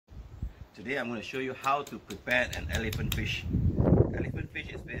Today I'm going to show you how to prepare an elephant fish. Elephant fish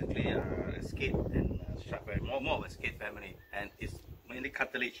is basically a skate and shark, more of a skate family, and it's mainly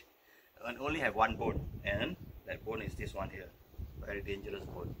cartilage and only have one bone, and that bone is this one here. Very dangerous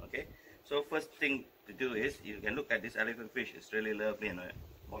bone. Okay, so first thing to do is you can look at this elephant fish. It's really lovely and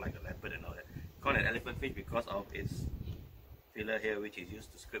more like a leopard and all that. Call it elephant fish because of its filler here, which is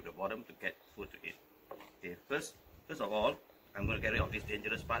used to scrape the bottom to get food to eat. Okay, first of all, I'm going to get rid of this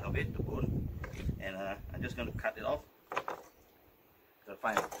dangerous part of it, the bone, and I'm just going to cut it off. So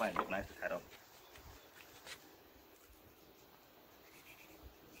find it look nice to cut off.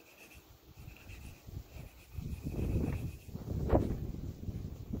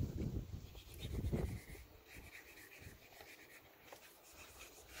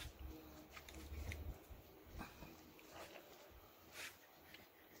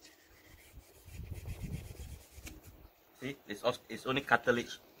 See, it's only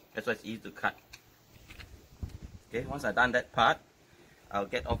cartilage, that's why it's easy to cut. Okay, once I've done that part, I'll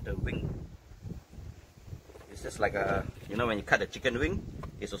get off the wing. It's just like a, you know, when you cut the chicken wing,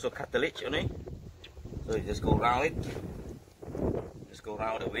 it's also cartilage only. So you just go around it, just go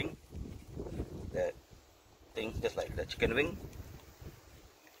around the wing, that thing, just like the chicken wing.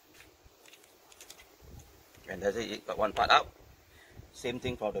 And that's it, you got one part out. Same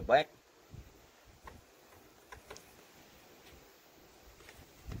thing for the back.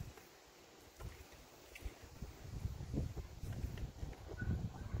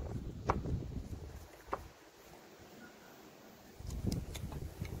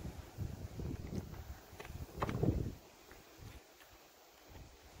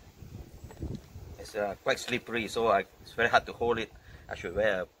 It's quite slippery, so it's very hard to hold it. I should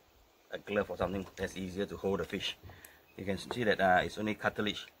wear a glove or something that's easier to hold the fish. You can see that it's only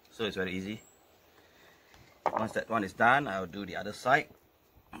cartilage, so it's very easy. Once that one is done, I'll do the other side.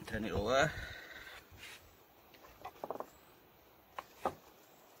 Turn it over.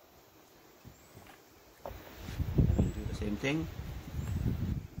 And do the same thing.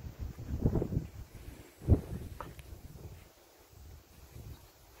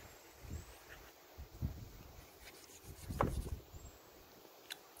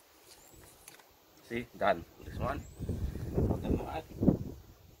 See, done. This one. Put them out.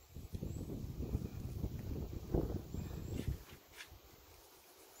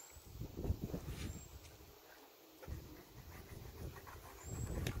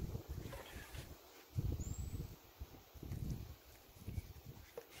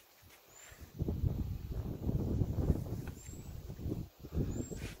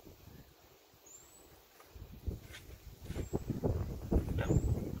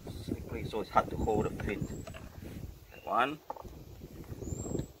 So it's hard to hold the fin. That one.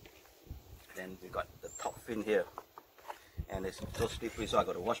 Then we got the top fin here, and it's so slippery, so I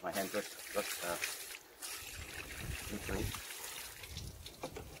got to wash my hands first. Okay.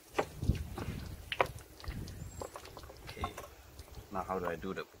 Now how do I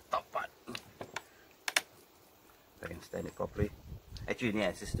do the top part? I can stand it properly. Actually, you need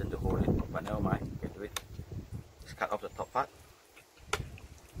an assistant to hold it, but never mind. You can do it. Just cut off the top part.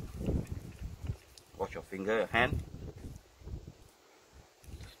 Wash your finger, your hand.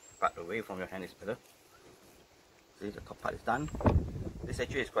 Part away from your hand is better. See, the top part is done. This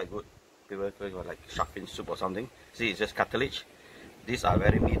actually is quite good. People got like shark fin soup or something. See, it's just cartilage. These are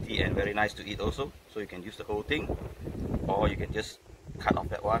very meaty and very nice to eat also. So you can use the whole thing, or you can just cut off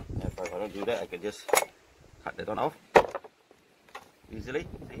that one. If I don't do that, I can just cut that one off easily.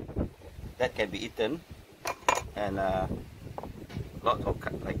 See, that can be eaten, and lots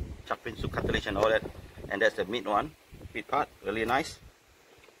of like shark fin soup, cartilage and all that. And that's the meat one, meat part, really nice.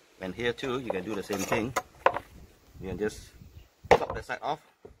 And here too, you can do the same thing. You can just chop that side off.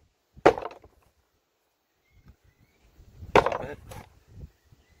 Chop it.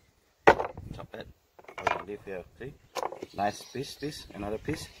 Chop it. I will leave here. See? Nice piece, another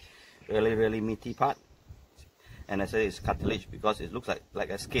piece. Really meaty part. And I say it's cartilage because it looks like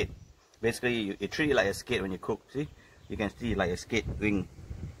a skate. Basically, you treat it like a skate when you cook. See? You can see like a skate wing.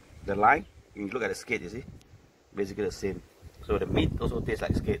 The line, you look at the skate, you see? Basically the same. So the meat also tastes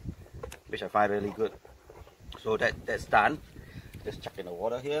like skate, which I find really good. So that's done. Just chuck in the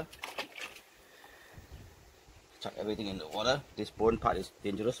water here. Chuck everything in the water. This bone part is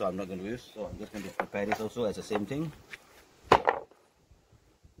dangerous, so I'm not going to use. So I'm just going to prepare this also as the same thing. Chuck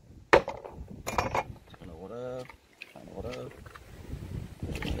in the water. Chuck in the water.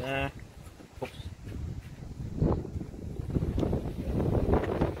 Yeah. Oops.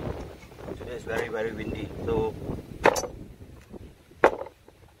 Today is very windy, so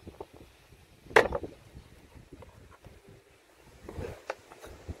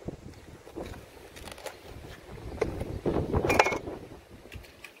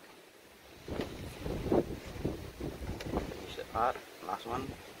part, last one.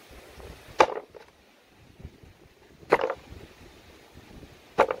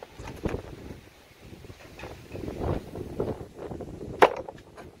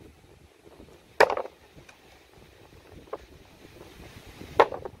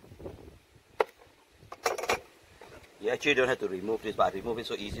 You actually don't have to remove this, but I remove it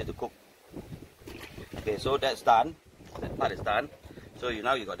so easy to cook. Okay, so that's done. That part is done. So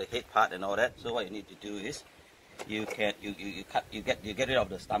now you got the head part and all that. So what you need to do is you get rid of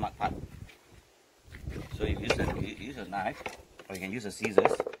the stomach part. So you use a knife, or you can use a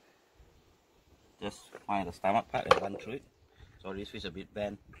scissors. Just find the stomach part and run through it. Sorry, this fish is a bit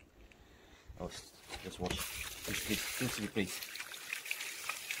bent. Oh, just wash. Too slippery.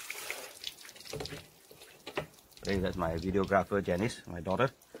 Okay, that's my videographer Janice, my daughter.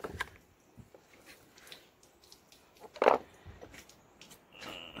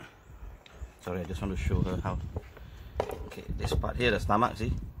 Sorry, I just want to show her how. Okay, this part here, the stomach,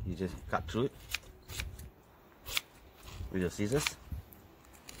 see? You just cut through it with your scissors.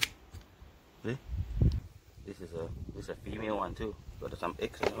 See? This is a female one too. Got some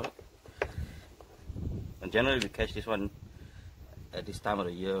eggs and all that. And generally we catch this one at this time of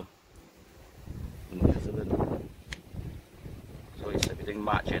the year in New Zealand. So it's between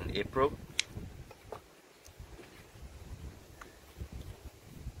March and April.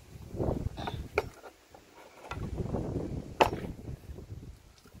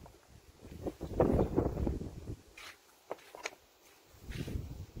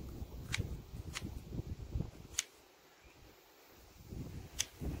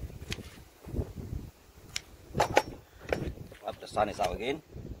 The sun is out again.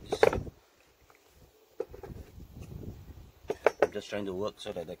 I'm just trying to work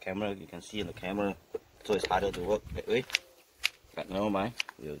so that the camera, you can see in the camera, so it's harder to work that way. But never mind,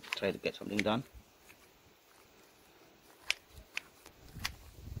 we'll try to get something done.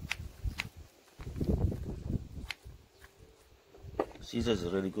 Scissors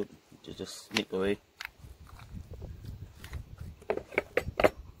is really good to just snip away.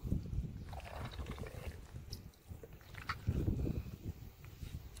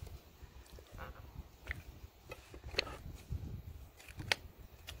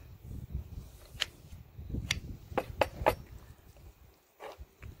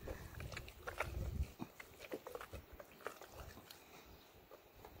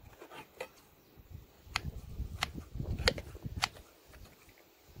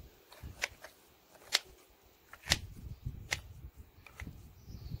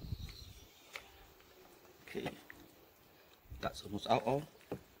 Okay, that's almost out all.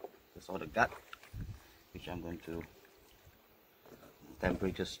 That's all the gut, which I'm going to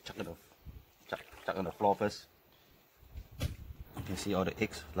temporarily just chuck on the floor first. You can see all the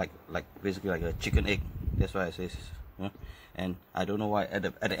eggs, like basically like a chicken egg. That's why I say, and I don't know why at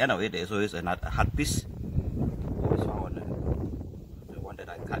the end of it there's always a hard piece. Always found the one that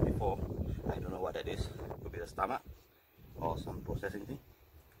I cut before. I don't know what that is. Could be the stomach or some processing thing.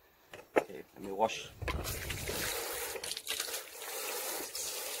 Okay, let me wash.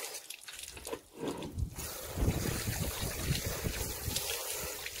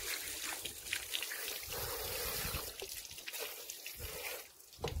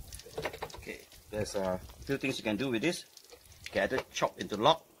 Okay, there's a few things you can do with this. You can either chop into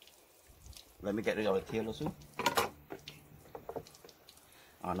log. Let me get rid of the tail also.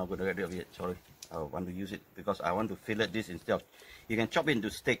 I'm not going to get rid of it, sorry. I want to use it because I want to fillet this instead of, you can chop it into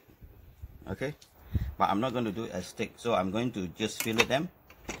steak. Okay, but I'm not going to do it as steak, so I'm going to just fillet them.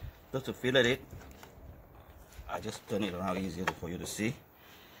 Just to fillet it, I just turn it around easier for you to see.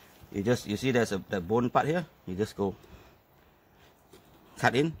 You see there's the bone part here. You just go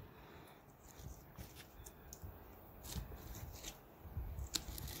cut in.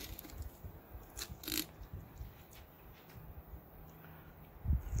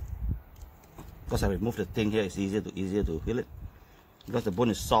 Because I remove the thing here, it's easier to fillet. Because the bone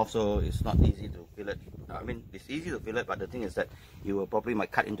is soft, so it's not easy to fillet. I mean, it's easy to fillet, but the thing is that you will probably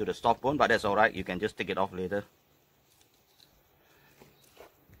might cut into the soft bone, but that's alright, you can just take it off later.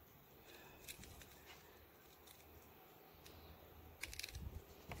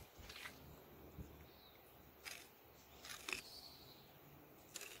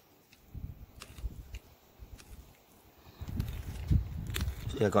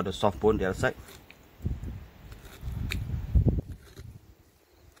 So here I got the soft bone the other side.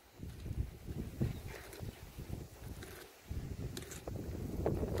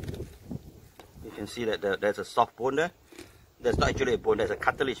 You can see that there's a soft bone there. There's not actually a bone, there's a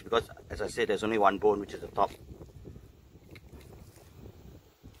cartilage, because as I said, there's only one bone, which is the top.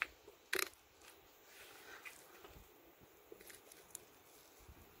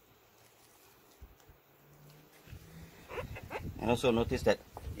 And also notice that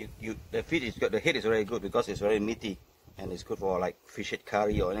the fish is got, the head is very good because it's very meaty and it's good for like fish head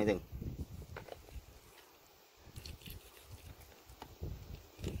curry or anything.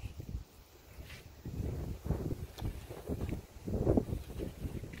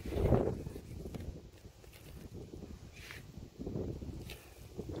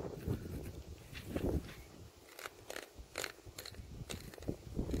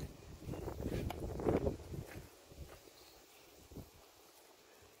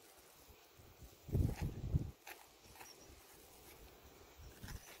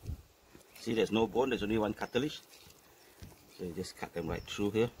 See, there's no bone, there's only one cartilage. So you just cut them right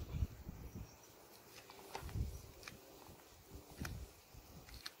through here.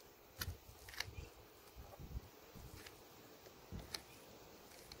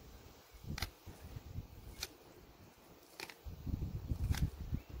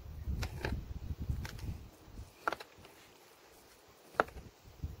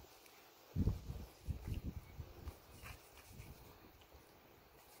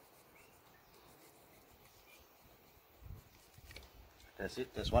 That's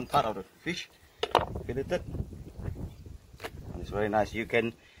it. That's one part of the fish filleted. And it's very nice. You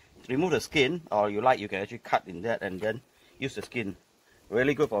can remove the skin, or you can actually cut in that and then use the skin.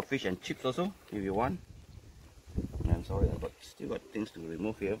 Really good for fish and chips also, if you want. I'm sorry, I've still got things to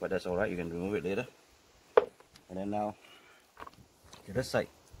remove here, but that's alright. You can remove it later. And then now, the other side.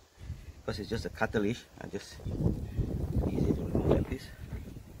 Because it's just a cartilage, I just easy to remove that piece.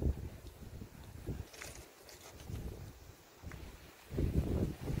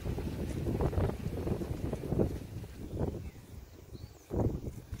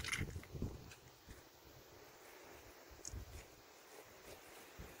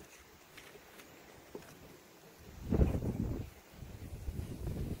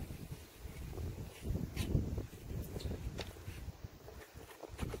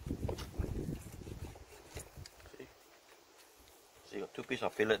 So you got two pieces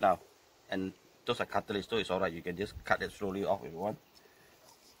of fillet now, and those are cartilage, so it's alright. You can just cut it slowly off if you want.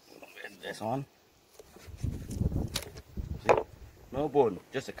 And that's on. See? No bone,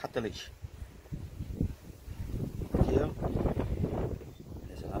 just a cartilage. Here,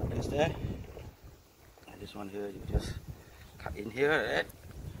 there's another piece there. And this one here, you just cut in here. Right?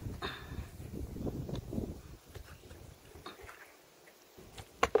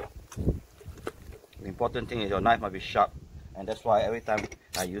 The important thing is your knife must be sharp. And that's why every time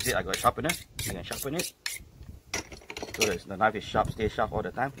I use it, I got a sharpener. You can sharpen it. So that the knife is sharp, stay sharp all the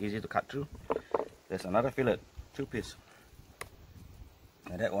time, easy to cut through. There's another fillet, two pieces.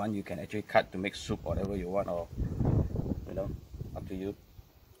 And that one you can actually cut to make soup, whatever you want, or you know, up to you.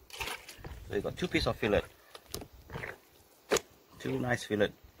 So you got two pieces of fillet. Two nice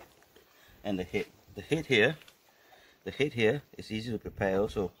fillet. And the head. The head here is easy to prepare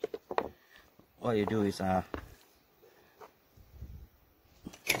also. What you do is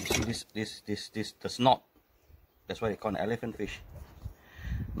you see this the snot. That's why they call it elephant fish.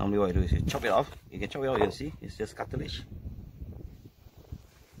 Normally what you do is you chop it off. You can chop it off, you can see it's just cartilage.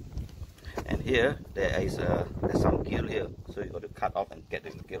 And here there's some gill here, so you got to cut off and get the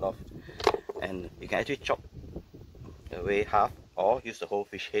gill off. And you can actually chop away half or use the whole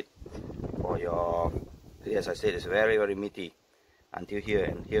fish head for your. As I said, it's very, very meaty until here,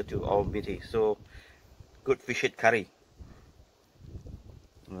 and here too, all meaty. So good fish head curry.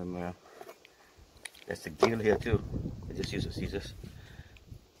 There's the gill here too. I just use the scissors.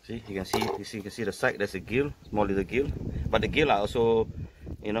 See, you can see the side. There's a gill, small little gill. But the gill are also,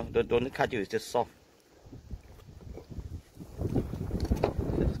 you know, don't cut you. It's just soft. So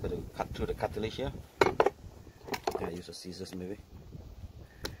just got to cut through the cartilage here. I use the scissors maybe.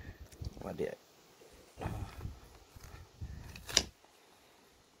 What there?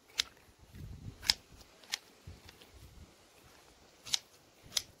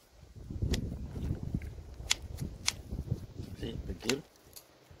 See the gill.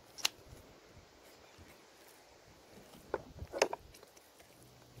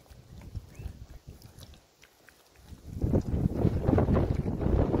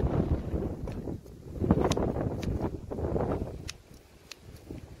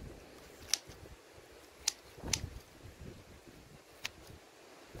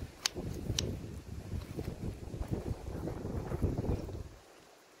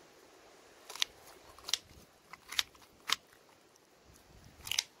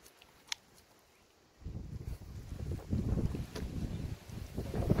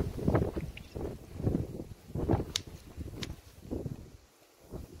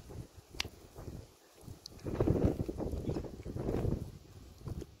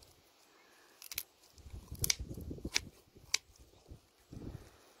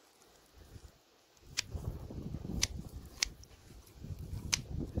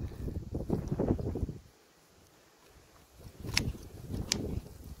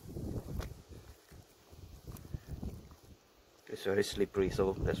 it's very slippery,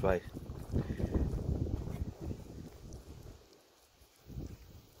 so that's why.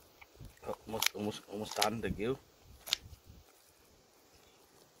 Almost done the gill.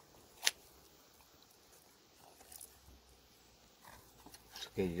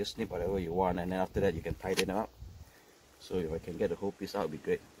 Okay, you just snip whatever you want, and then after that you can tighten it up. So if I can get the whole piece out, it'd be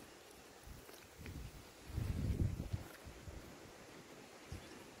great.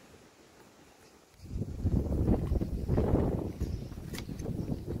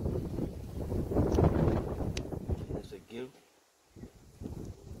 There's a gill.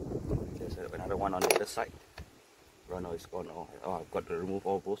 There's another one on the other side. Right now it's gone. Oh, I've got to remove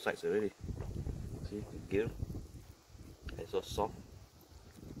all both sides already. See the gill. It's so soft.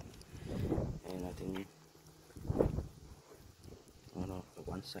 And I think, oh no, the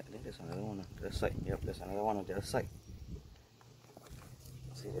one side, I think there's another one on the other side. Yep, there's another one on the other side.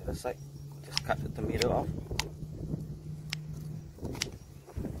 See the other side, just cut the middle off.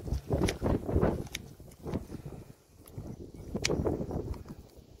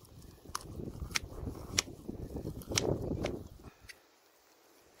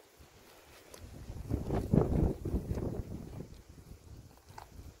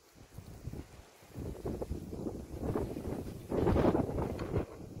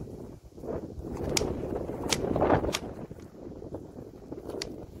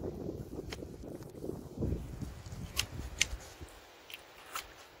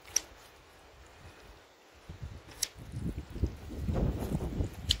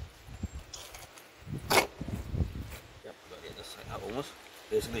 Almost.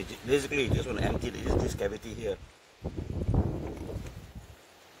 Basically, you just want to empty this cavity here.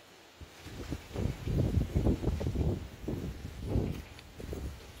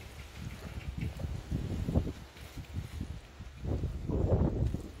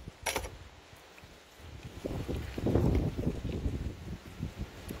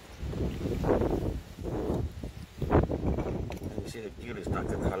 And you see the gill is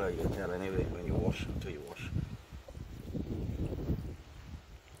darker color. You can tell anyway when you wash, until you wash.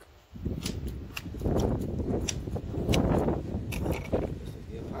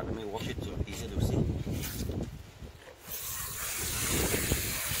 Let me wash it so it's easy to see.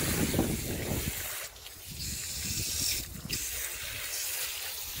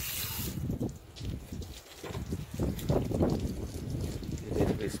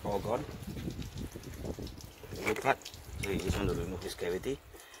 It's all gone. Good cut. So you just want to remove this cavity.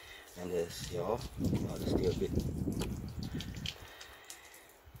 And there's your, oh, there's still a bit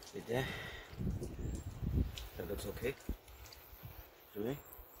there. That looks okay to me.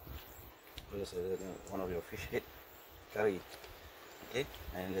 There's one of your fish head curry. Okay,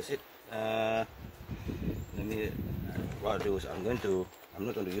 and that's it. Let me. What I'll do is I'm not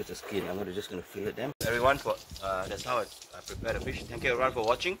going to use the skin. I'm just going to fillet them. Everyone, for that's how I prepare the fish. Thank you everyone for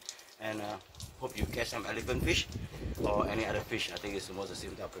watching, and hope you catch some elephant fish or any other fish. I think it's almost the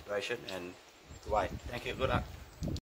same type of preparation. And right, thank you. Good luck.